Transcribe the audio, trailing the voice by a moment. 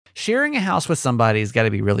sharing a house with somebody has got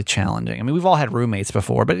to be really challenging. I mean, we've all had roommates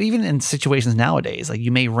before, but even in situations nowadays, like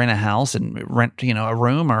you may rent a house and rent, a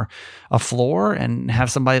room or a floor and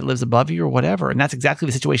have somebody that lives above you or whatever. And that's exactly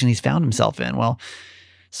the situation he's found himself in. Well,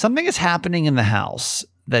 something is happening in the house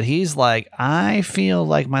that he's like, I feel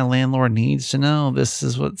like my landlord needs to know this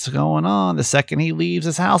is what's going on the second he leaves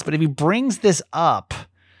his house. But if he brings this up,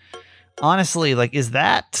 honestly, like, is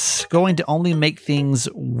that going to only make things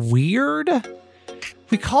weird?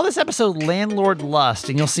 We call this episode Landlord Lust,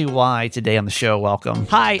 and you'll see why today on the show. Welcome.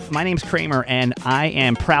 Hi, my name's Kramer, and I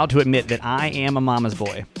am proud to admit that I am a mama's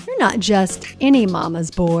boy. You're not just any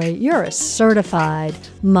mama's boy, you're a certified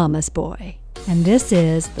mama's boy. And this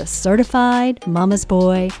is the Certified Mama's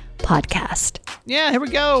Boy podcast. Yeah, here we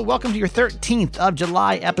go. Welcome to your 13th of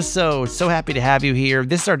July episode. So happy to have you here.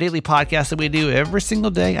 This is our daily podcast that we do every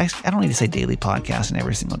single day. I don't need to say daily podcast in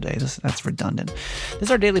every single day. That's redundant. This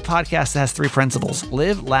is our daily podcast that has three principles.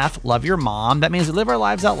 Live, laugh, love your mom. That means we live our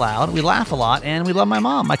lives out loud, we laugh a lot, and we love my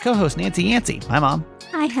mom, my co-host, Nancy Yancey. Hi, Mom.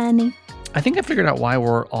 Hi, honey. I think I figured out why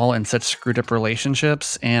we're all in such screwed up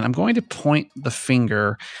relationships, and I'm going to point the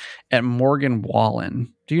finger at Morgan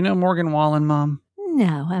Wallen. Do you know Morgan Wallen, Mom?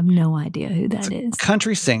 No, I have no idea who that is.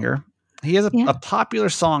 Country singer. He has a popular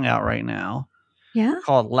song out right now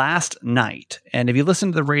called Last Night. And if you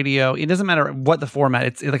listen to the radio, it doesn't matter what the format.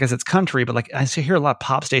 It's like I said, it's country, but like I hear a lot of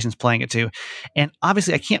pop stations playing it too. And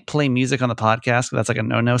obviously I can't play music on the podcast because that's like a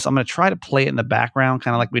no-no. So I'm going to try to play it in the background,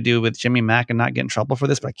 kind of like we do with Jimmy Mack, and not get in trouble for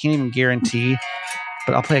this, but I can't even guarantee.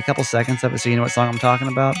 But I'll play a couple seconds of it so you know what song I'm talking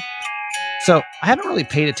about. So I haven't really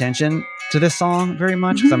paid attention to this song very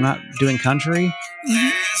much because I'm not doing country.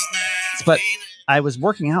 But I was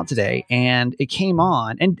working out today and it came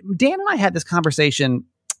on. And Dan and I had this conversation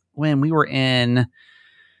when we were in,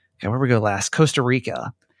 where we go last? Costa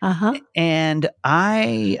Rica. And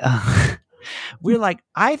we're like,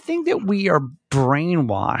 I think that we are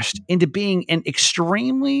brainwashed into being in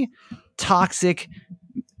extremely toxic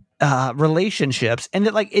relationships, and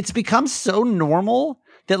that like it's become so normal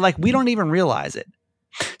that like we don't even realize it.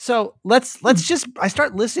 So let's just, I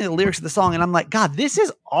start listening to the lyrics of the song and I'm like, God, this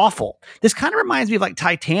is awful. This kind of reminds me of like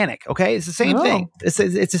Titanic. Okay. It's the same thing. It's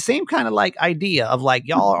the same kind of like idea of like,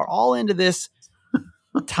 y'all are all into this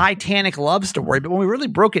Titanic love story. But when we really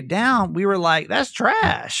broke it down, we were like, that's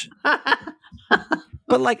trash.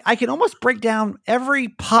 But like, I can almost break down every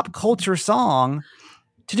pop culture song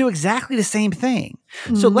to do exactly the same thing.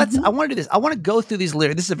 So I want to do this. I want to go through these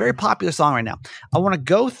lyrics. This is a very popular song right now. I want to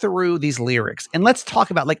go through these lyrics and let's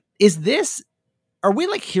talk about like, are we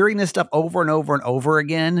like hearing this stuff over and over and over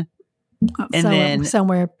again? And then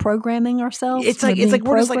we're programming ourselves. It's like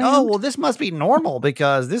we're just like, oh, well, this must be normal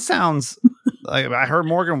because this sounds like I heard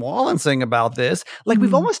Morgan Wallen sing about this. Like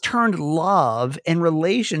we've almost turned love and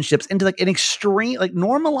relationships into like an extreme, like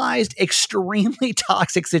normalized, extremely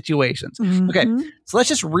toxic situations. Okay, so let's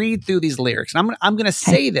just read through these lyrics. And I'm gonna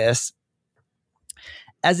say this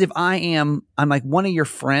as if I'm like one of your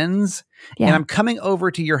friends and I'm coming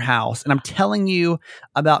over to your house and I'm telling you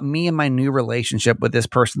about me and my new relationship with this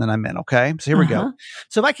person that I'm in. Okay. So here we go.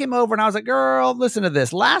 So if I came over and I was like, girl, listen to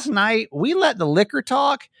this. Last night we let the liquor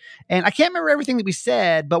talk and I can't remember everything that we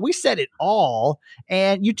said, but we said it all.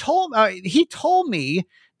 And he told me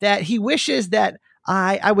that he wishes that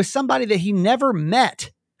I was somebody that he never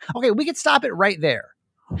met. Okay. We could stop it right there.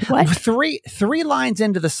 What? Three lines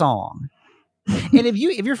into the song. And if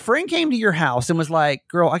your friend came to your house and was like,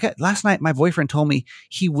 girl, last night my boyfriend told me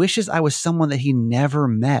he wishes I was someone that he never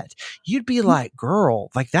met, you'd be like,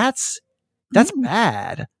 girl, like that's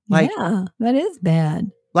bad. Like, yeah, that is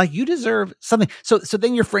bad. Like you deserve something. So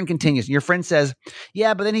then your friend continues. Your friend says,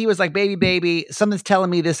 yeah, but then he was like, baby, something's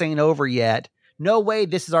telling me this ain't over yet. No way.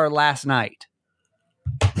 This is our last night.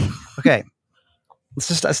 Okay. Let's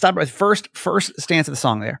just stop it. First stance of the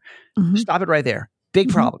song there. Stop it right there. Big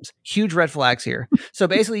problems, huge red flags here. So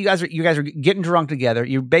basically you guys are getting drunk together.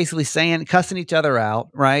 You're basically cussing each other out.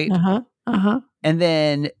 Right. And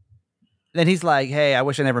then he's like, hey, I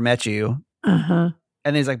wish I never met you. And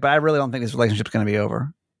then he's like, but I really don't think this relationship's going to be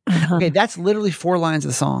over. Okay. That's literally 4 lines of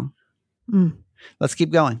the song. Let's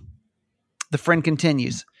keep going. The friend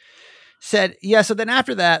continues. Said, yeah. So then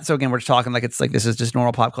after that, so again, we're just talking like it's like this is just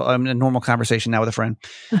normal a normal conversation now with a friend.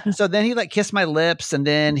 So then he like kissed my lips, and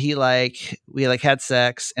then we had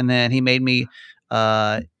sex, and then he made me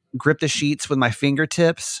grip the sheets with my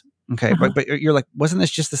fingertips. Okay, but you're like, wasn't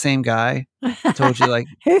this just the same guy? I told you like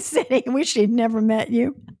who said he wish he'd never met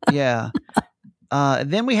you? Yeah.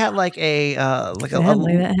 Then we had like sadly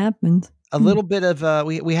that happens. A little bit of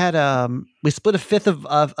we split a fifth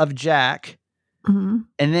of Jack. And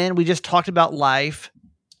then we just talked about life.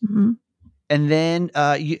 And And then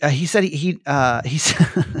he said he so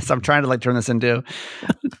I'm trying to like turn this into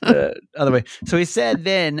the other way. So he said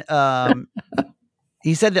then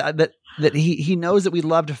he said that he knows that we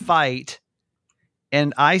love to fight,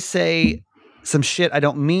 and I say some shit I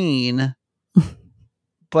don't mean,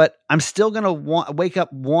 but I'm still gonna wake up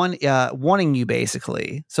wanting you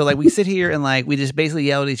basically. So like we sit here and like we just basically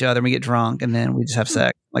yell at each other and we get drunk and then we just have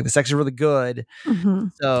sex. Like the sex is really good. Mm-hmm.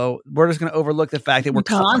 So we're just gonna overlook the fact that we're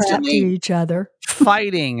constantly to each other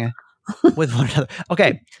fighting with one another.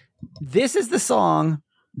 Okay, this is the song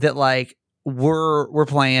that like we're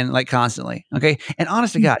playing like constantly. Okay, and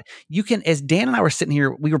honest to God, you can, as Dan and I were sitting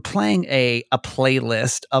here, we were playing a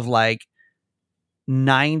playlist of like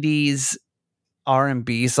 90s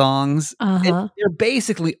R&B songs. And they're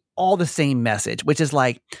basically all the same message, which is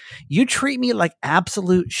like, you treat me like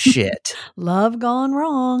absolute shit. Love gone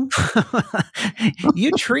wrong.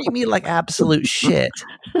 You treat me like absolute shit,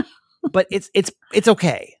 but it's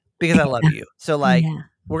okay because I love you. So like,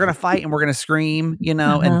 we're going to fight and we're going to scream, you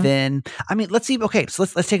know, and then, I mean, let's see. Okay. So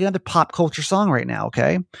let's take another pop culture song right now.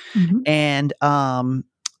 Okay. Mm-hmm. And,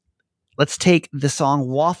 let's take the song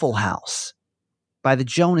Waffle House by the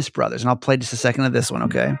Jonas Brothers. And I'll play just a second of this one.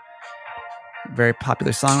 Okay. Very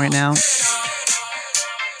popular song right now.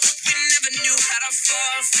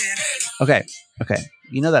 Okay.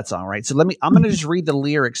 You know that song, right? So I'm going to just read the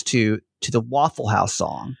lyrics to the Waffle House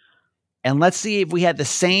song. And let's see if we had the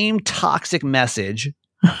same toxic message,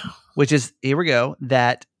 which is, here we go,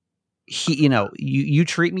 that you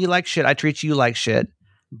treat me like shit. I treat you like shit,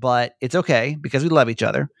 but it's okay because we love each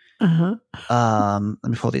other. Let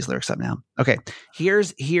me pull these lyrics up now. Okay.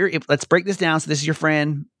 Let's break this down. So this is your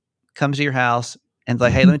friend comes to your house and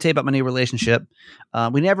like, hey, let me tell you about my new relationship.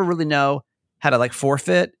 We never really know how to like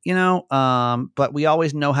forfeit, you know, but we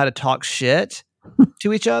always know how to talk shit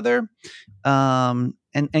to each other.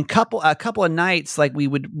 And a couple of nights, like we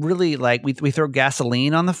would really like, we throw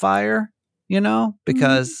gasoline on the fire, you know,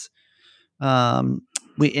 because, we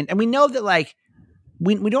know that like,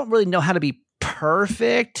 we don't really know how to be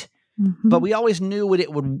perfect, but we always knew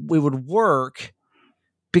it would work,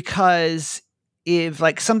 because if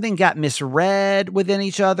like something got misread within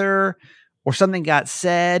each other or something got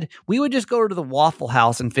said, we would just go to the Waffle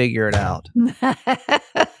House and figure it out.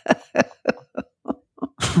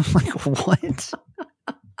 Like what?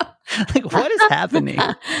 Like what is happening?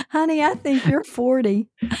 Honey, I think you're 40.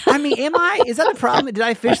 I mean, is that the problem? Did I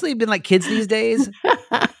officially been like kids these days?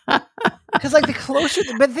 Because like the closer,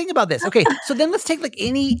 but think about this. Okay, so then let's take like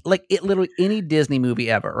literally any Disney movie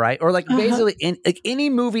ever, right? Or like basically any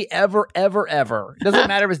movie ever. It doesn't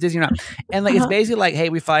matter if it's Disney or not. And like it's basically like, hey,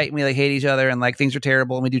 we fight and we like hate each other and like things are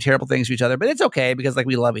terrible and we do terrible things to each other, but it's okay because like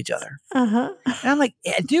we love each other. And I'm like,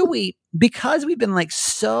 do we? Because we've been like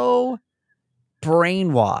so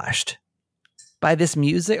brainwashed by this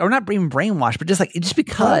music, or not being brainwashed, but just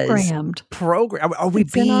because programmed. Are we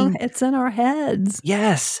it's in our heads.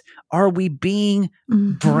 Yes. Are we being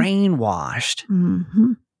brainwashed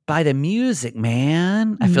by the music,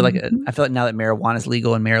 man? I feel like now that marijuana is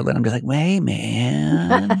legal in Maryland, I'm just like, wait,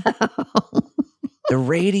 man. The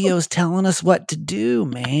radio's telling us what to do,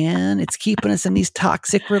 man. It's keeping us in these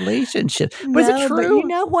toxic relationships. But is it true? But you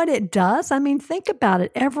know what it does? I mean, think about it.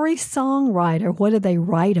 Every songwriter, what do they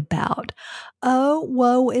write about? Oh,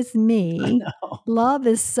 woe is me. Love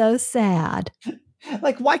is so sad.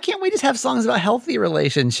 Like, why can't we just have songs about healthy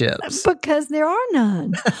relationships? Because there are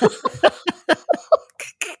none.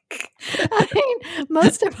 I mean,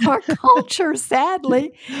 most of our culture,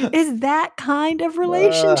 sadly, is that kind of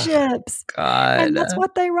relationships. God. And that's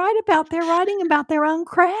what they write about. They're writing about their own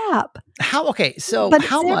crap. But how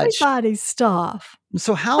much? Everybody's stuff.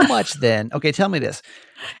 So how much then? Okay, tell me this.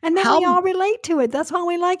 And then we all relate to it. That's why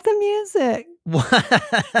we like the music. We're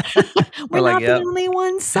not the only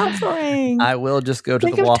ones suffering. I will just go to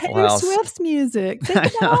the Waffle House. Taylor Swift's music.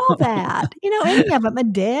 Think about all that. You know, any of them.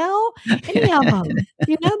 Adele, any of them.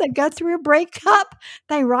 You know, they go through a breakup.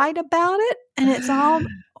 They write about it. And it's all,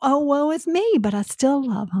 oh, woe is me. But I still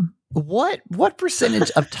love them. What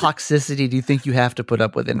percentage of toxicity do you think you have to put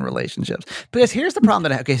up with in relationships? Because here's the problem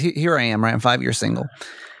that I have. Okay, here I am, right? I'm 5 years single.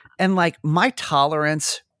 And like my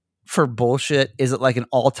tolerance for bullshit is at like an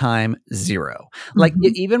all-time zero. Like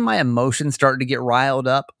even my emotions starting to get riled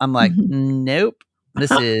up. I'm like, nope,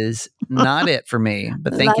 this is not it for me.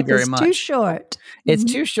 But thank you very much. It's too short. It's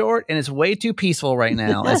too short and it's way too peaceful right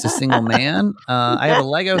now as a single man. I have a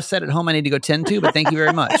Lego set at home I need to go tend to, but thank you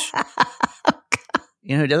very much.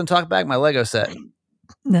 You know who doesn't talk back? My Lego set.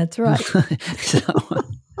 That's right. So,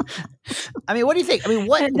 I mean, what do you think? I mean,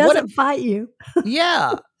 it doesn't fight you.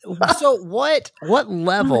 Yeah. So what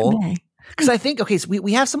level? Because I think, okay, so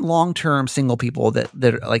we have some long-term single people that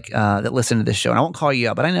are like that listen to this show, and I won't call you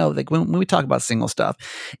out, but I know like when we talk about single stuff,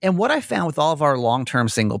 and what I found with all of our long-term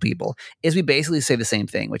single people is we basically say the same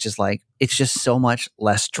thing, which is like it's just so much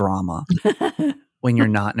less drama when you're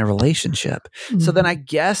not in a relationship. So then I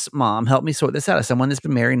guess, Mom, help me sort this out. As someone that's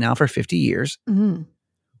been married now for 50 years,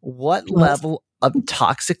 what level of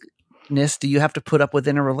toxicness do you have to put up with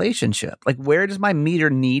in a relationship? Like, where does my meter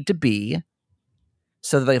need to be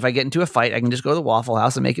so that if I get into a fight, I can just go to the Waffle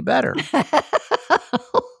House and make it better?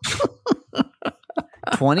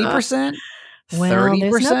 20%? 30%?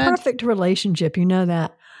 There's no perfect relationship. You know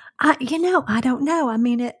that. I don't know. I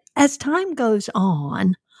mean, as time goes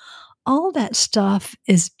on, all that stuff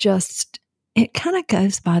is just, it kind of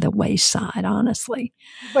goes by the wayside, honestly.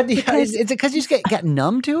 But is it because you just got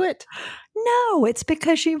numb to it? No, it's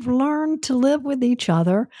because you've learned to live with each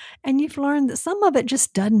other, and you've learned that some of it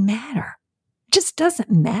just doesn't matter. It just doesn't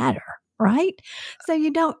matter, right? So you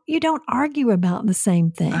don't argue about the same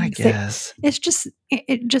things. I guess.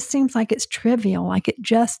 It just seems like it's trivial. Like it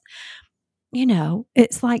just,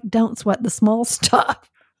 it's like don't sweat the small stuff.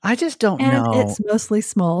 I just don't know. And it's mostly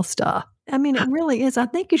small stuff. I mean, it really is. I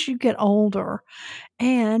think as you get older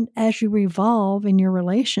and as you evolve in your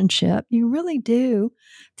relationship, you really do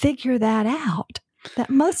figure that out. That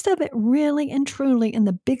most of it really and truly in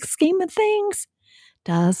the big scheme of things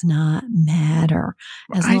does not matter.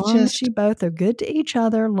 As long as you both are good to each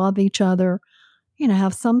other, love each other,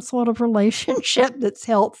 have some sort of relationship that's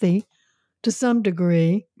healthy to some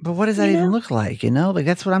degree. But what does that even look like? Like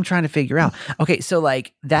that's what I'm trying to figure out. Okay, so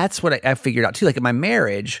like that's what I figured out too. Like in my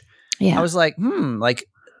marriage, I was like, like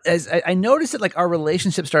as I noticed that like our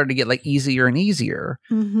relationship started to get like easier and easier.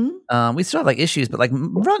 Mm-hmm. We still have like issues, but like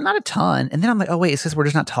not a ton. And then I'm like, oh wait, it's because we're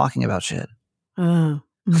just not talking about shit. Oh.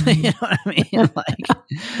 Mm-hmm. You know what I mean?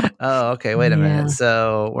 Like, oh, okay, wait a minute.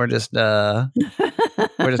 So we're just not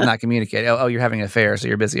communicating. Oh, you're having an affair, so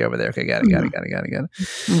you're busy over there. Okay, got it.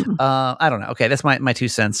 Mm-hmm. I don't know. Okay, that's my 2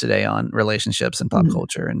 cents today on relationships and pop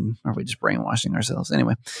culture, and are we just brainwashing ourselves?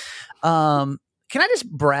 Anyway, can I just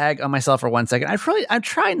brag on myself for 1 second? I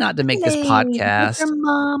try not to make this podcast. Your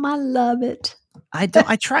mom, I love it.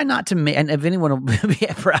 I try not to make, and if anyone will be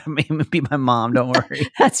proud of me, it would be my mom. Don't worry.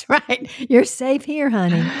 That's right. You're safe here,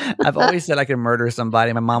 honey. I've always said I can murder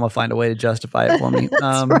somebody. My mom will find a way to justify it for me.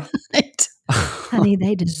 That's right. Honey,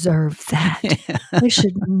 they deserve that. They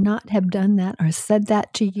should not have done that or said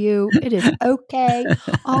that to you. It is okay.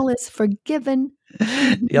 All is forgiven.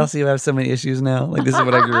 Y'all see I have so many issues now. Like this is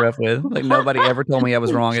what I grew up with. Like nobody ever told me I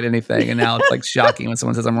was wrong at anything, and now it's like shocking when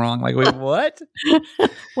someone says I'm wrong. Like, wait, what?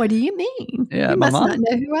 What do you mean? Yeah, you my must mom not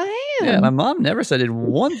know who I am. Yeah, my mom never said I did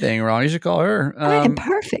one thing wrong. You should call her. I am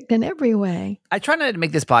perfect in every way. I try not to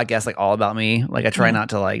make this podcast like all about me. Like I try not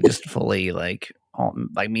to like just fully like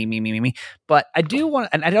me. But I do want,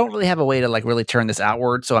 and I don't really have a way to like really turn this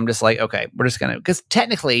outward. So I'm just like, okay, we're just gonna, because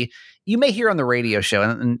technically you may hear on the radio show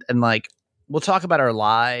and like we'll talk about our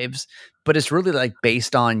lives, but it's really like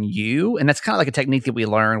based on you. And that's kind of like a technique that we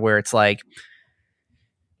learn where it's like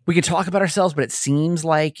we can talk about ourselves, but it seems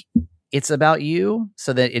like it's about you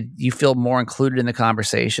so that you feel more included in the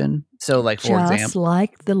conversation. So like, for example, just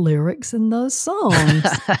like the lyrics in those songs.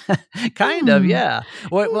 Kind of, yeah.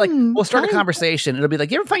 We'll start a conversation. It'll be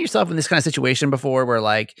like, you ever find yourself in this kind of situation before where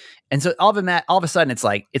like, and so all of a sudden it's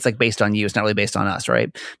like based on you. It's not really based on us.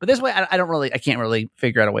 Right. But this way, I can't really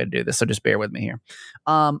figure out a way to do this. So just bear with me here.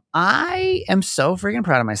 I am so freaking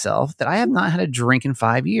proud of myself that I have not had a drink in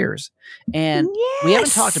 5 years, and we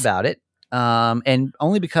haven't talked about it. And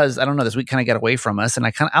only because I don't know, this week kind of got away from us, and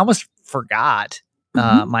I almost forgot.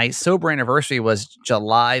 My sober anniversary was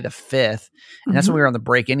July the 5th, and that's when we were on the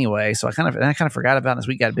break anyway. So I kind of forgot about it. This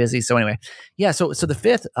week got busy. So anyway, yeah. So the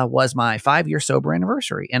 5th was my 5-year sober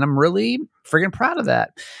anniversary, and I'm really friggin' proud of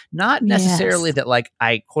that. Not necessarily that like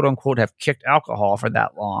I quote unquote have kicked alcohol for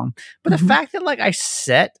that long, but the fact that like I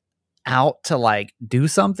set out to like do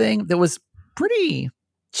something that was pretty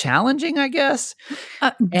challenging, I guess.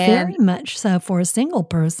 Very much so for a single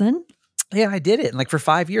person. Yeah, I did it. And like for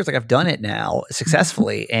 5 years, like I've done it now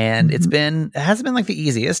successfully. And it hasn't been like the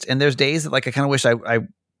easiest. And there's days that like I kind of wish I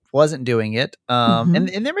wasn't doing it.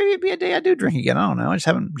 And there may be a day I do drink again. I don't know. I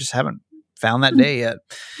just haven't found that day yet.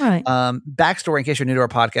 Right. Backstory, in case you're new to our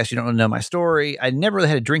podcast, you don't really know my story. I never really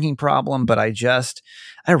had a drinking problem, but I had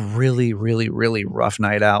a really, really, really rough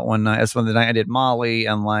night out one night. That's when the night I did Molly,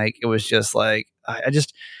 and like it was just like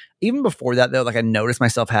even before that though, like I noticed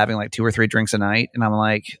myself having like 2 or 3 drinks a night, and I'm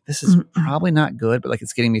like, this is probably not good, but like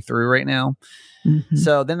it's getting me through right now. Mm-hmm.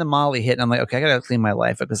 So then the Molly hit, and I'm like, okay, I gotta clean my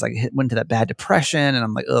life up, because like went into that bad depression, and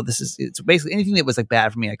I'm like, oh, it's basically anything that was like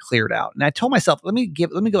bad for me, I cleared out. And I told myself, let me go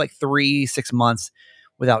like 3-6 months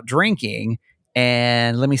without drinking,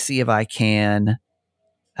 and let me see if I can.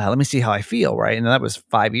 Let me see how I feel, right? And that was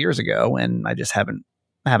 5 years ago, and I just haven't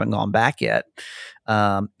gone back yet.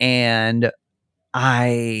 And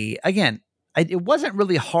it wasn't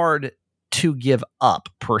really hard to give up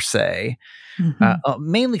per se,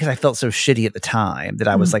 mainly because I felt so shitty at the time that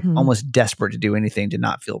I was like almost desperate to do anything to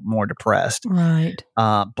not feel more depressed. Right.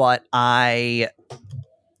 But I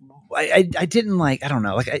didn't like, I don't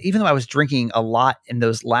know, like even though I was drinking a lot in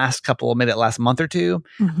those last couple, maybe that last month or two,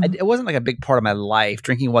 it wasn't like a big part of my life.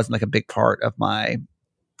 Drinking wasn't like a big part of my,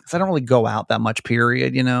 because I don't really go out that much,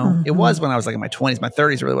 period. It was when I was like in my 20s, my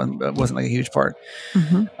 30s, it really wasn't like a huge part.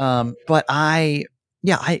 But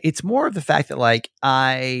it's more of the fact that like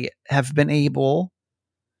I have been able,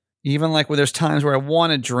 even like where there's times where I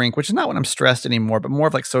want to drink, which is not when I'm stressed anymore, but more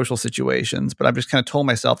of like social situations. But I've just kind of told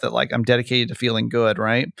myself that like I'm dedicated to feeling good,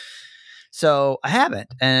 right? So I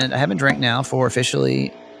haven't drank now for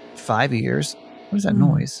officially 5 years. What is that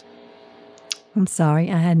noise? I'm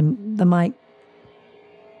sorry. I had the mic.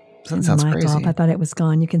 That sounds crazy. Off. I thought it was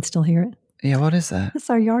gone. You can still hear it. Yeah, what is that? It's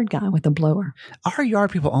our yard guy with a blower. Our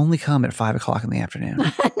yard people only come at 5 o'clock in the afternoon.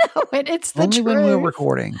 I know it. It's the only truth. When we're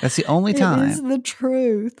recording. That's the only time. It is the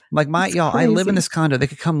truth. Like I live in this condo. They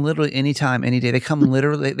could come literally anytime, any day. They come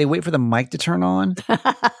literally. They wait for the mic to turn on, and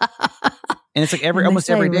it's like almost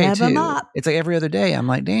every day too. It's like every other day. I'm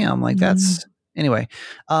like, damn. Like that's anyway.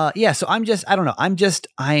 Yeah. So I don't know.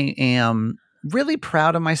 I am really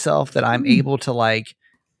proud of myself that I'm able to like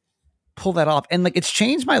pull that off, and like it's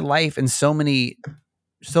changed my life in so many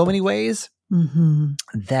ways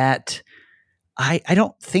that I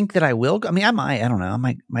don't think that I will go. I mean, I don't know, I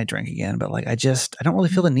might drink again, but like I don't really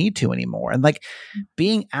feel the need to anymore. And like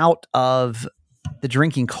being out of the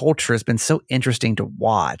drinking culture has been so interesting to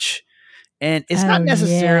watch. And it's not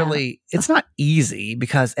necessarily, it's not easy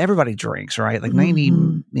because everybody drinks, right? Like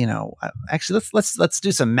 90, actually let's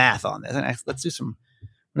do some math on this. And let's do some,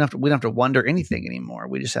 we don't have to wonder anything anymore.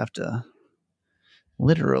 We just have to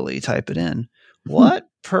literally type it in. What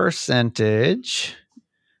percentage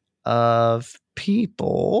of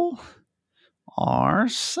people are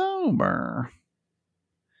sober?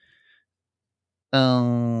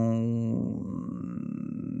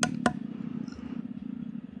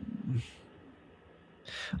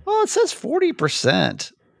 Well, it says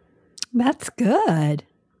 40%. That's good.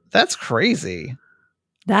 That's crazy.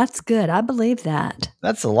 That's good. I believe that.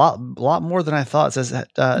 That's a lot more than I thought. It says that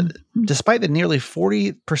despite the nearly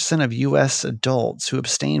 40% of U.S. adults who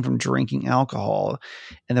abstain from drinking alcohol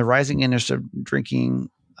and the rising interest of drinking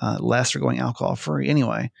less or going alcohol free.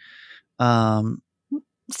 Anyway.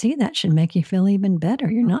 See, that should make you feel even better.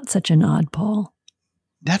 You're not such an oddball.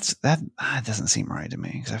 That doesn't seem right to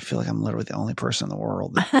me because I feel like I'm literally the only person in the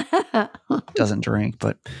world that doesn't drink.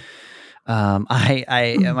 But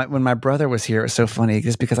when my brother was here, it was so funny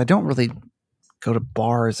just because I don't really go to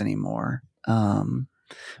bars anymore.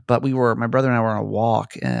 But my brother and I were on a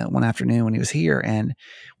walk one afternoon when he was here, and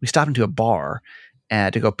we stopped into a bar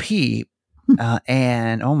to go pee.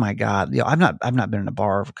 And oh my God, I've not been in a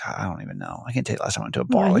bar. God, I don't even know. I can't tell you the last time I went to a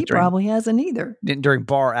bar. Well, he probably hasn't either. During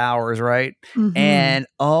bar hours, right? And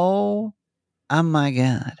oh my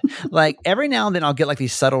God. Like every now and then I'll get like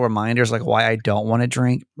these subtle reminders like why I don't want to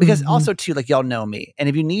drink. Because also too, like y'all know me. And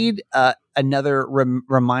if you need another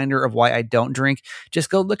reminder of why I don't drink, just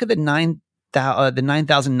go look at the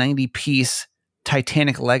 9,090 piece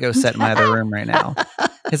Titanic Lego set in my other room right now.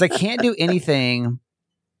 Because I can't do anything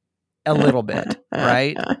a little bit,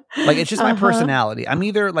 right? Like it's just my personality. I'm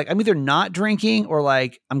either not drinking or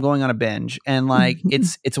like I'm going on a binge, and like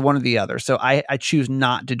it's one or the other. So I choose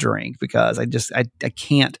not to drink because I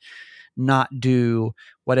can't not do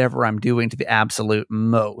whatever I'm doing to the absolute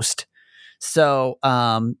most. So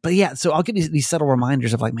but yeah, so I'll get these subtle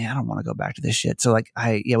reminders of like, man, I don't want to go back to this shit. So like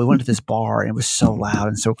we went to this bar and it was so loud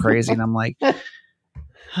and so crazy, and I'm like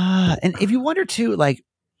and if you wonder too, like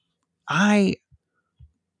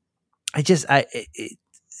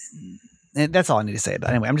that's all I need to say about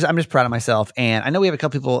it. Anyway, I'm just proud of myself. And I know we have a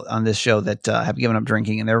couple people on this show that have given up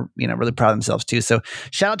drinking, and they're, really proud of themselves too. So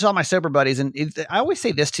shout out to all my sober buddies. And I always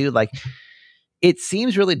say this too, like it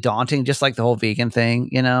seems really daunting, just like the whole vegan thing,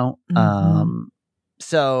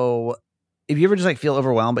 so if you ever just like feel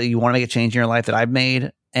overwhelmed, but you want to make a change in your life that I've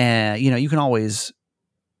made, and you can always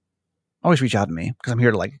reach out to me because I'm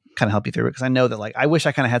here to like kind of help you through it. Cause I know that like, I wish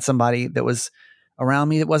I kind of had somebody that was around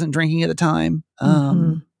me that wasn't drinking at the time.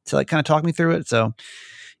 To like kind of talk me through it. So,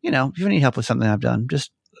 if you need help with something I've done,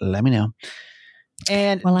 just let me know.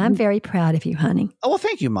 And well, I'm very proud of you, honey. Oh, well,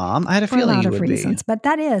 thank you, Mom. I had a For a feeling lot you of would reasons, be. but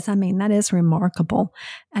that is remarkable.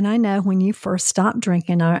 And I know when you first stopped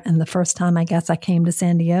drinking, and the first time I guess I came to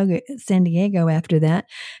San Diego after that,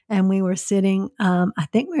 and we were sitting, I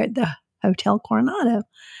think we were at the Hotel Coronado,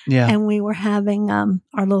 Yeah. and we were having our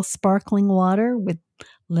little sparkling water with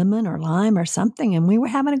lemon or lime or something, and we were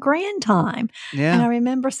having a grand time. Yeah. And I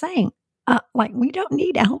remember saying, like, we don't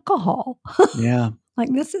need alcohol. Yeah.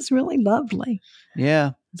 Like, this is really lovely.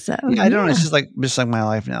 Yeah. So I don't know. It's just like my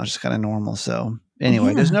life now. It's just kind of normal. So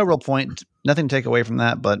anyway, there's no real point, nothing to take away from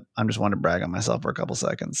that, but I'm just wanting to brag on myself for a couple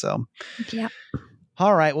seconds. So, yeah.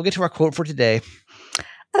 All right. We'll get to our quote for today.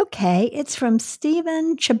 Okay. It's from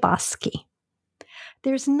Stephen Chbosky.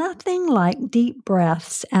 There's nothing like deep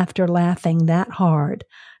breaths after laughing that hard.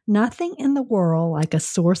 Nothing in the world like a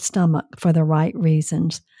sore stomach for the right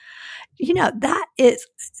reasons. That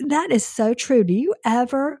is so true. Do you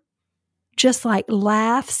ever just like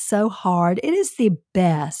laugh so hard? It is the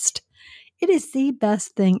best. It is the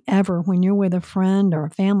best thing ever when you're with a friend or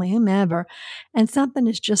a family, whomever, and something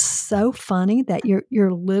is just so funny that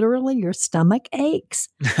you're literally, your stomach aches.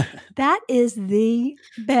 That is the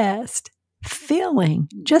best feeling,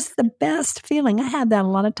 just the best feeling. I have that a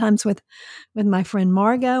lot of times with my friend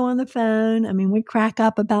Margot on the phone. I mean, we crack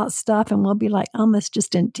up about stuff and we'll be like almost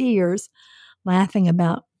just in tears laughing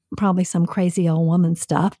about probably some crazy old woman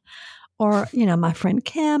stuff. Or, my friend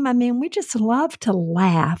Kim. I mean, we just love to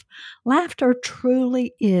laugh. Laughter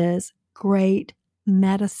truly is great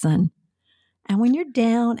medicine. And when you're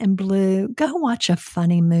down and blue, go watch a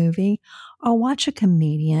funny movie or watch a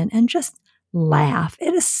comedian and just laugh.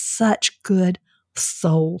 It is such good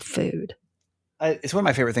soul food. It's one of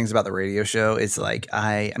my favorite things about the radio show. It's like,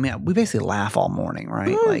 we basically laugh all morning,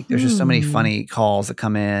 right? Like there's just so many funny calls that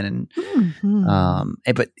come in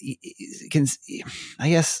but I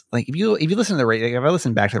guess like if you listen to the radio, like if I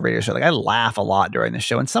listen back to the radio show, like I laugh a lot during the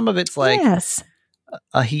show, and some of it's like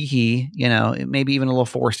a hee, maybe even a little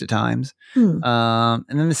forced at times. And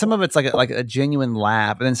then some of it's like a genuine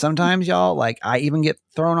laugh. And then sometimes y'all, like I even get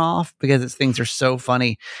thrown off because things are so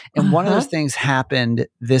funny. And one of those things happened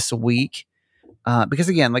this week. Because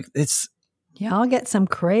again, like I'll get some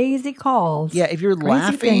crazy calls. Yeah, if you're crazy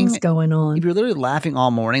laughing, things going on. If you're literally laughing all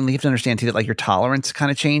morning, you have to understand too that like your tolerance kind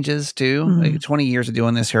of changes too. Like 20 years of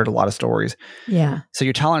doing this, heard a lot of stories. Yeah, so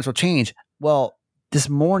your tolerance will change. Well, this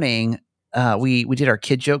morning, we did our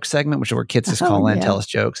kid joke segment, which is where kids just call in and tell us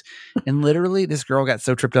jokes. And literally, this girl got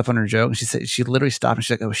so tripped up on her joke, she literally stopped and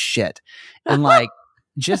she's like, "Oh shit!" And like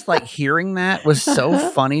just like hearing that was so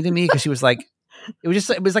funny to me because she was like. It was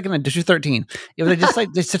like in a 13. It was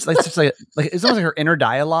like just like it's almost like her inner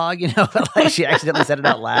dialogue, but like she accidentally said it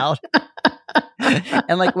out loud.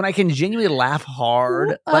 And like when I can genuinely laugh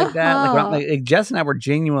hard like that, like when like Jess and I were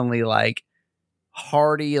genuinely like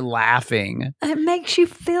hearty laughing. It makes you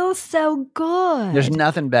feel so good. There's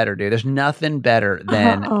nothing better, dude. There's nothing better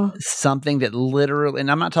than something that literally,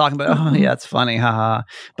 and I'm not talking about, oh yeah, it's funny, haha,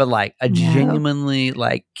 but like a genuinely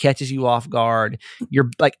like catches you off guard. You're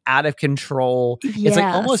like out of control. Yes. It's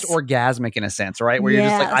like almost orgasmic in a sense, right? Where you're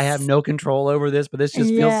just like, I have no control over this, but this just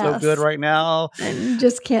feels so good right now. And you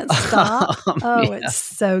just can't stop. It's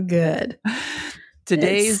so good.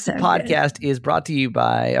 Today's podcast is brought to you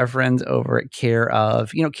by our friends over at Care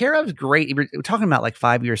Of. Care Of is great. We're talking about like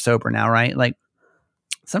 5 years sober now, right? Like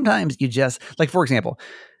sometimes you just, like for example,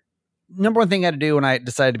 number one thing I had to do when I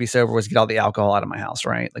decided to be sober was get all the alcohol out of my house,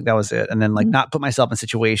 right? Like that was it. And then like not put myself in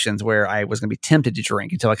situations where I was going to be tempted to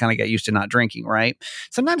drink until I kind of got used to not drinking, right?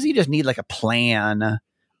 Sometimes you just need like a plan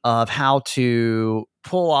of how to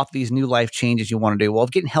pull off these new life changes you want to do. Well,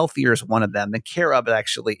 if getting healthier is one of them, then Care Of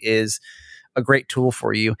actually is a great tool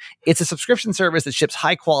for you. It's a subscription service that ships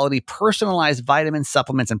high quality, personalized vitamins,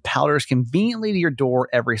 supplements, and powders conveniently to your door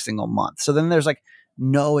every single month. So then there's like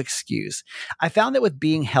no excuse. I found that with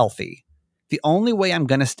being healthy, the only way I'm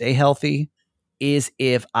going to stay healthy is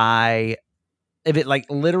if it like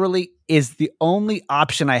literally is the only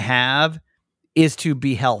option I have is to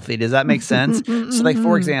be healthy. Does that make sense? So like,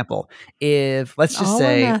 for example, if let's just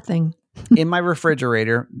say in my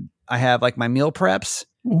refrigerator, I have like my meal preps,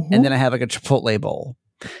 and then I have like a Chipotle bowl.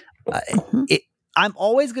 I'm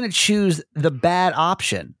always going to choose the bad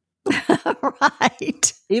option.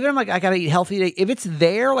 Right. Even if I'm like, I got to eat healthy today. If it's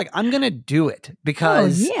there, like I'm going to do it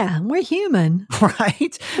because. Oh, yeah. We're human.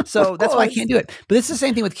 Right. So that's why I can't do it. But it's the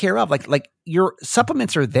same thing with Care Of. Like your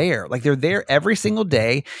supplements are there. Like they're there every single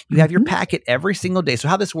day. You have your packet every single day. So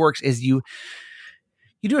how this works is you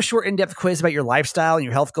You do a short in-depth quiz about your lifestyle and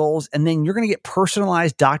your health goals, and then you're going to get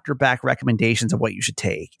personalized doctor-backed recommendations of what you should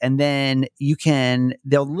take. And then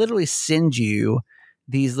they'll literally send you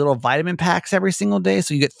these little vitamin packs every single day.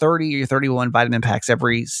 So you get 30 or 31 vitamin packs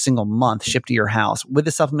every single month shipped to your house with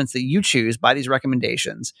the supplements that you choose by these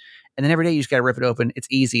recommendations. And then every day you just got to rip it open. It's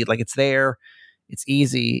easy. Like, it's there. It's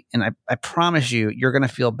easy. And I promise you're going to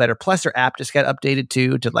feel better. Plus, their app just got updated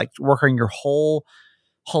too to like work on your whole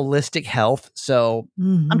holistic health. So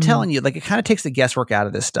I'm telling you, like, it kind of takes the guesswork out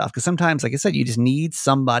of this stuff. Because sometimes, like I said, you just need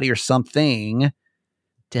somebody or something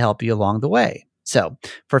to help you along the way. So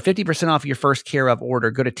for 50% off your first Care Of order,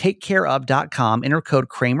 go to takecareof.com, enter code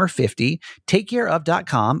Kramer50,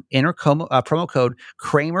 takecareof.com, enter promo code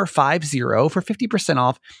Kramer50 for 50%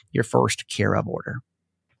 off your first Care Of order.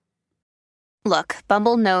 Look,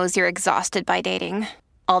 Bumble knows you're exhausted by dating.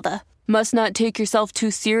 All the must not take yourself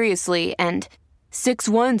too seriously and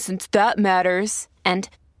 6'1" since that matters. And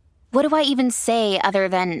what do I even say other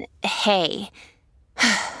than, hey?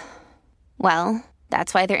 Well,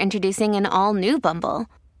 that's why they're introducing an all-new Bumble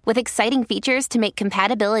with exciting features to make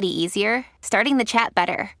compatibility easier, starting the chat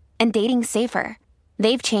better, and dating safer.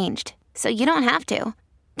 They've changed, so you don't have to.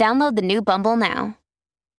 Download the new Bumble now.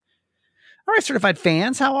 All right, certified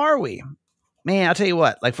fans, how are we? Man, I'll tell you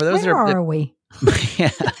what, like, for those Where are we?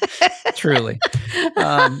 Yeah, truly.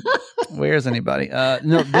 Where's anybody?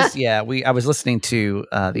 No, I was listening to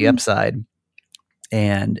the Upside,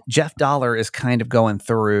 and Jeff Dollar is kind of going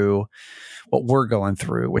through what we're going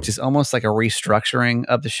through, which is almost like a restructuring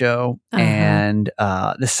of the show. And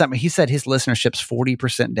this summer, he said his listenership's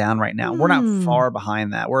 40% down right now. We're not far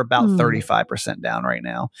behind that. We're about 35% down right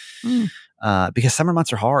now because summer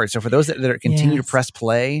months are hard. So for those that continue to press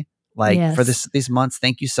play, like for these months,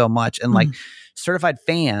 thank you so much. And like certified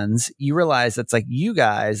fans, you realize that's like you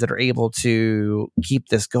guys that are able to keep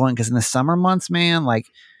this going. Cause in the summer months, man, like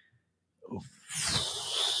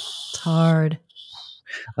it's hard.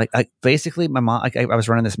 Like, basically my mom, I was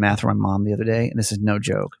running this math for my mom the other day, and this is no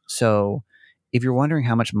joke. So if you're wondering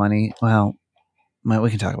how much money, well, we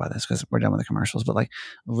can talk about this because we're done with the commercials, but like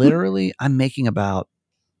literally I'm making about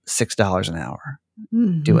 $6 an hour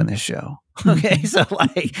doing this show. Okay. So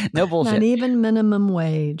like no bullshit. Not even minimum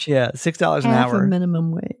wage. Yeah. $6 an Half hour. of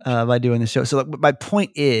minimum wage. By doing this show. So like, my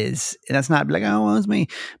point is, and that's not like, oh, well, it's me,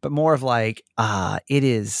 but more of like, it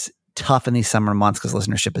is tough in these summer months because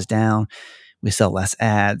listenership is down. We sell less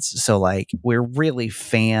ads. So like we're really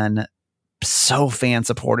fan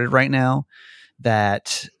supported right now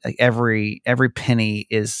that like every penny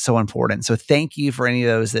is so important. So thank you for any of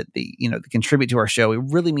those that that contribute to our show. It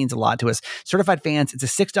really means a lot to us. Certified fans, it's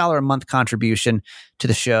a $6 a month contribution to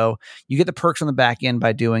the show. You get the perks on the back end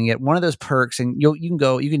by doing it. One of those perks, and you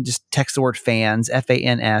can just text the word fans,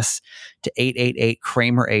 FANS, to 888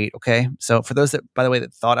 Kramer 8. Okay. So for those that, by the way,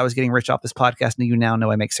 that thought I was getting rich off this podcast, you now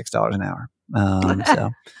know I make $6 an hour. So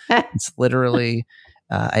it's literally,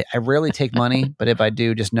 I rarely take money, but if I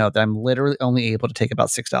do, just know that I'm literally only able to take about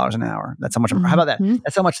 $6 an hour. That's how much. How about that?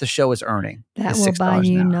 That's how much the show is earning. That will buy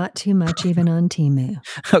you not too much, even on Temu.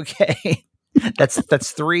 Okay,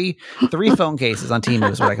 that's three phone cases on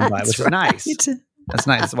Temu is what I can buy, which is nice. That's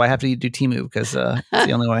nice. That's why I have to do Temu because it's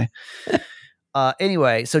the only way.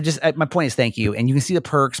 Anyway, so just my point is thank you. And you can see the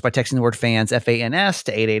perks by texting the word fans, FANS,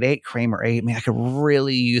 to 888 Kramer 8. Man, I could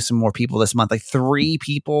really use some more people this month. Like 3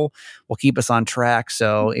 people will keep us on track.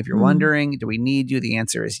 So if you're wondering, do we need you? The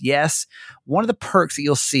answer is yes. One of the perks that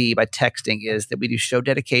you'll see by texting is that we do show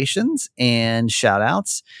dedications and shout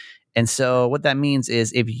outs. And so what that means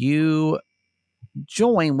is if you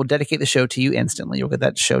join, we'll dedicate the show to you instantly. You'll get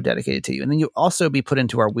that show dedicated to you. And then you'll also be put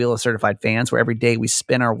into our wheel of certified fans, where every day we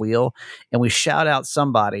spin our wheel and we shout out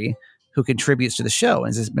somebody who contributes to the show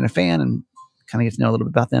and has been a fan and kind of get to know a little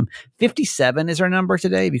bit about them. 57 is our number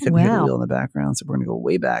today. If you couldn't hear the wheel in the background. So we're going to go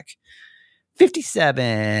way back.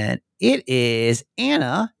 57. It is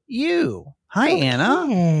Anna Yu. Hi, Anna.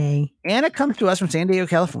 Hey. Anna comes to us from San Diego,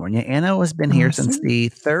 California. Anna has been here since the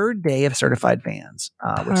 3rd day of certified fans,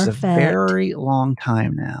 which is a very long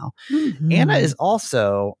time now. Anna is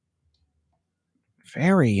also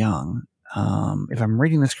very young. If I'm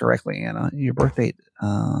reading this correctly, Anna, your birth date,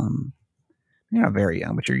 you're not very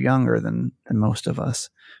young, but you're younger than most of us.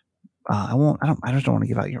 I just don't want to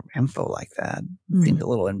give out your info like that. It seems a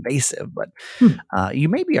little invasive, but you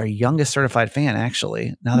may be our youngest certified fan,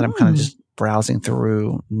 actually. Now that I'm kind of just browsing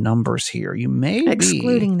through numbers here, you may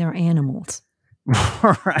excluding their animals.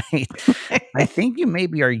 Right. I think you may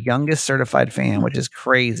be our youngest certified fan, which is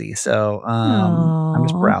crazy. So I'm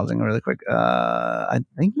just browsing really quick. I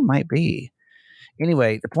think you might be.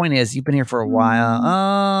 Anyway, the point is you've been here for a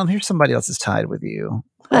while. Here's somebody else that's tied with you.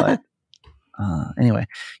 But Anyway,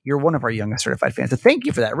 you're one of our youngest certified fans. So thank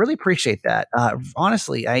you for that. Really appreciate that.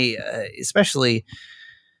 Honestly, I especially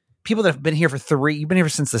people that have been here you've been here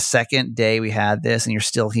since the second day we had this, and you're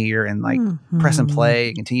still here and like press and play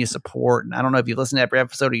and continue to support. And I don't know if you listen to every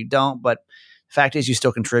episode or you don't, but the fact is you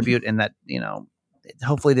still contribute, and that,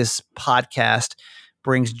 hopefully this podcast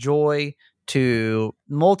brings joy to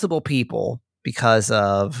multiple people because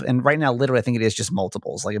of, and right now, literally, I think it is just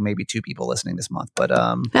multiples, like maybe 2 people listening this month, but,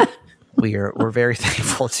 we're very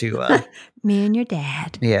thankful to me and your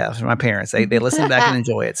dad. Yeah, my parents. They listen back and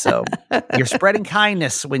enjoy it. So you're spreading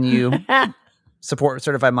kindness when you support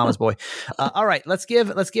Certified Mama's Boy. All right, let's give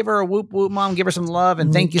her a whoop whoop, Mom. Give her some love,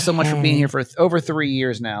 and thank you so much for being here for over 3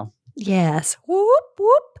 years now. Yes, whoop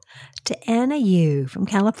whoop to Anna Yu from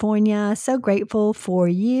California. So grateful for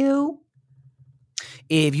you.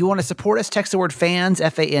 If you want to support us, text the word FANS,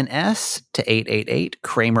 FANS, to 888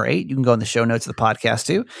 Kramer 8. You can go in the show notes of the podcast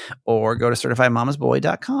too, or go to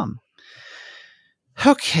certifiedmamasboy.com.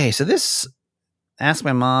 Okay, so this Ask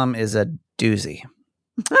My Mom is a doozy.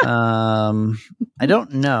 I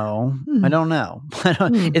don't know.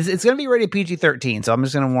 It's going to be rated PG-13, so I'm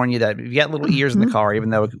just going to warn you that if you got little ears in the car,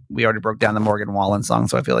 even though we already broke down the Morgan Wallen song,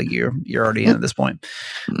 so I feel like you're already in at this point.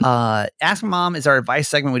 Ask My Mom is our advice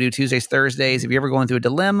segment we do Tuesdays, Thursdays. If you're ever going through a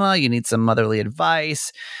dilemma, you need some motherly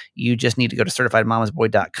advice, you just need to go to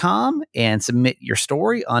certifiedmamasboy.com and submit your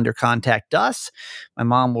story under Contact Us. My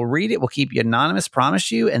mom will read it. We'll keep you anonymous,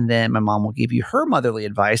 promise you, and then my mom will give you her motherly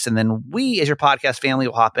advice, and then we, as your podcast family,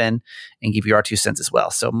 will hop in and give you our 2 cents as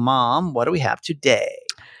well. So, Mom, what do we have today?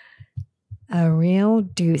 A real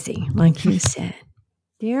doozy, like you said.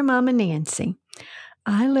 Dear Mama Nancy,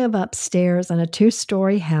 I live upstairs in a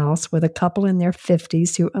 2-story house with a couple in their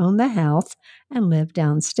 50s who own the house and live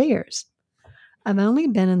downstairs. I've only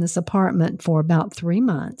been in this apartment for about 3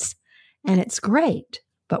 months, and it's great.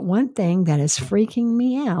 But one thing that is freaking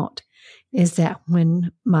me out is that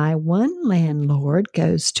when my one landlord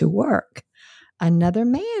goes to work, another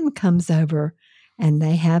man comes over and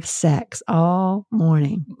they have sex all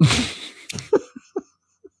morning.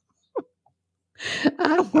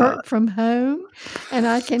 I work from home and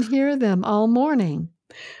I can hear them all morning.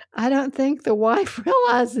 I don't think the wife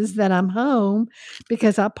realizes that I'm home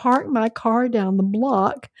because I park my car down the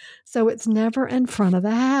block, so it's never in front of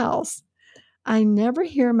the house. I never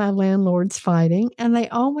hear my landlords fighting, and they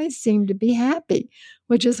always seem to be happy,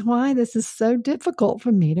 which is why this is so difficult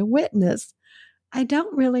for me to witness. I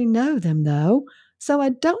don't really know them, though, so I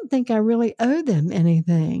don't think I really owe them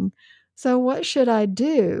anything. So what should I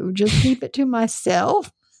do? Just keep it to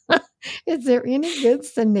myself? Is there any good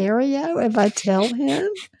scenario if I tell him?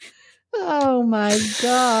 Oh, my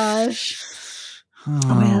gosh.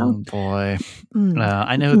 Oh, boy.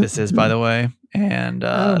 I know who this is, by the way. And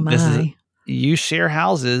this is, you share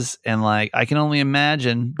houses, and like, I can only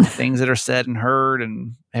imagine things that are said and heard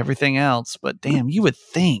and everything else. But damn, you would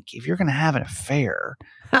think if you're going to have an affair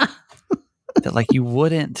that like you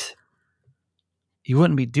wouldn't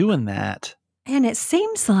be doing that. And it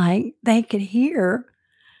seems like they could hear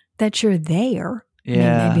that you're there. Yeah.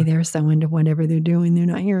 I mean, maybe they're so into whatever they're doing, they're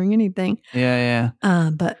not hearing anything. Yeah.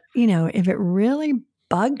 But, if it really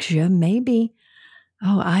bugs you, maybe,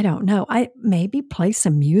 I don't know. Maybe play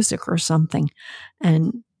some music or something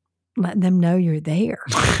and let them know you're there.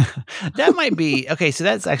 That might be, okay, so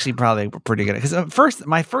that's actually probably pretty good. Because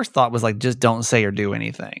my first thought was like, just don't say or do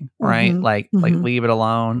anything, right? Like leave it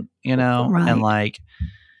alone, Right. And like,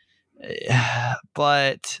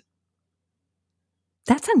 but...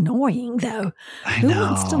 That's annoying, though. I know. Who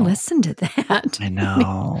wants to listen to that? I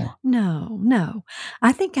know. No.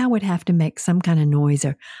 I think I would have to make some kind of noise.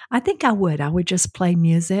 I think I would just play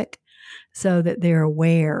music so that they're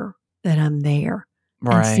aware that I'm there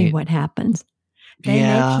and see what happens. They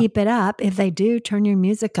may keep it up. If they do, turn your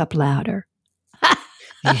music up louder.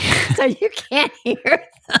 So you can't hear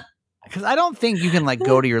them. Because I don't think you can like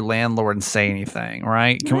go to your landlord and say anything,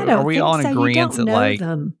 right? Are we all in agreement that like...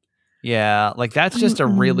 them. Yeah, like that's just a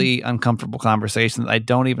really uncomfortable conversation that I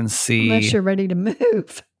don't even see unless you're ready to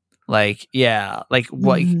move. Like, yeah, like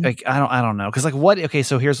what? Like I don't know, because like what? Okay,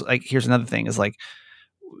 so here's another thing is like,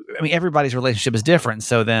 I mean, everybody's relationship is different.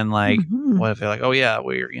 So then, like, what if they're like, oh yeah,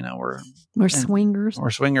 we're swingers, or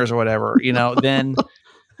swingers or whatever, then.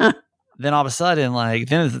 Then all of a sudden, like,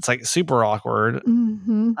 then it's like super awkward.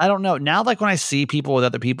 I don't know. Now, like when I see people with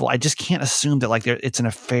other people, I just can't assume that like it's an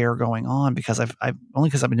affair going on because I've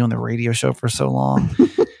been doing the radio show for so long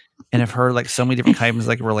and I've heard like so many different kinds of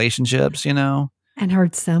like relationships, and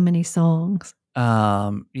heard so many songs.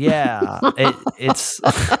 Yeah, it's.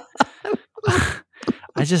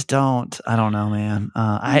 I just don't. I don't know, man.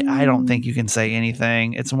 I don't think you can say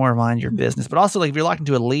anything. It's more mind your business. But also, like, if you're locked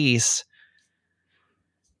into a lease,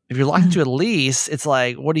 it's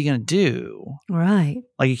like, what are you going to do? Right.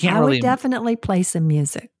 Like, you can't I really. would definitely play some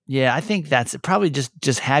music. Yeah, I think that's probably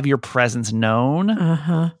just have your presence known.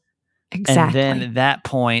 Exactly. And then at that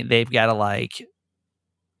point, they've got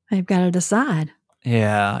to decide.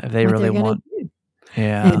 Yeah, if they what really they're gonna want. do.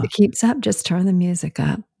 Yeah. And if it keeps up, just turn the music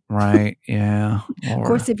up. Right. Yeah. Of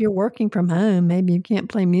course, if you're working from home, maybe you can't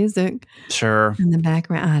play music Sure. in the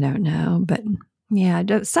background. I don't know. But yeah,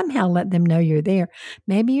 somehow let them know you're there.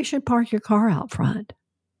 Maybe you should park your car out front.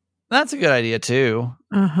 That's a good idea too.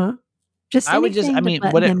 Just I would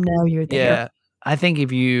let them know you're there. Yeah. I think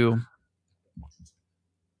if you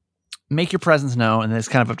make your presence known, and then it's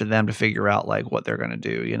kind of up to them to figure out like what they're going to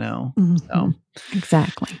do, you know? So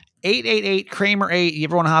Exactly. 888-Kramer-8. You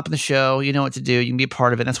ever want to hop in the show, you know what to do. You can be a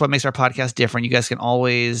part of it. That's what makes our podcast different. You guys can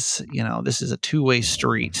always, this is a two-way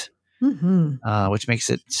street, which makes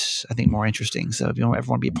it, I think, more interesting. So if you ever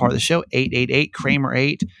want to be a part of the show,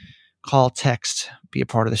 888-Kramer-8. Call, text, be a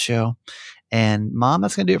part of the show. And Mom,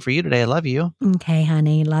 that's going to do it for you today. I love you. Okay,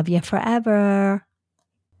 honey. Love you forever.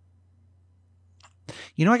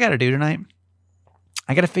 You know what I got to do tonight?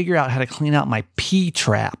 I got to figure out how to clean out my pee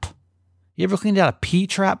trap. You ever cleaned out a pee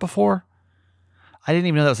trap before? I didn't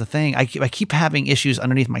even know that was a thing. I keep having issues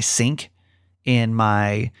underneath my sink in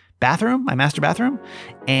my bathroom, my master bathroom.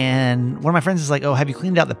 And one of my friends is like, oh, have you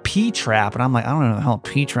cleaned out the pee trap? And I'm like, I don't know the hell a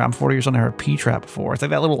pee trap. I'm 40 years old. I never heard a pee trap before. It's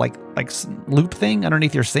like that little like loop thing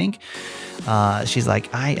underneath your sink. She's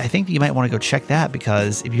like, I think that you might want to go check that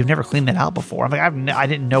because if you've never cleaned that out before. I'm like, I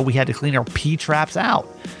didn't know we had to clean our pee traps out.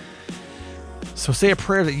 So say a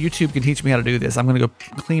prayer that YouTube can teach me how to do this. I'm going to go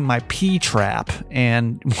clean my pee trap,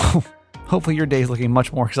 and hopefully your day is looking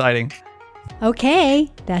much more exciting. Okay,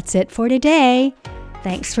 that's it for today.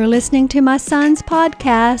 Thanks for listening to my son's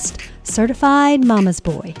podcast, Certified Mama's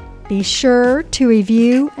Boy. Be sure to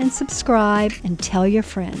review and subscribe and tell your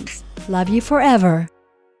friends. Love you forever.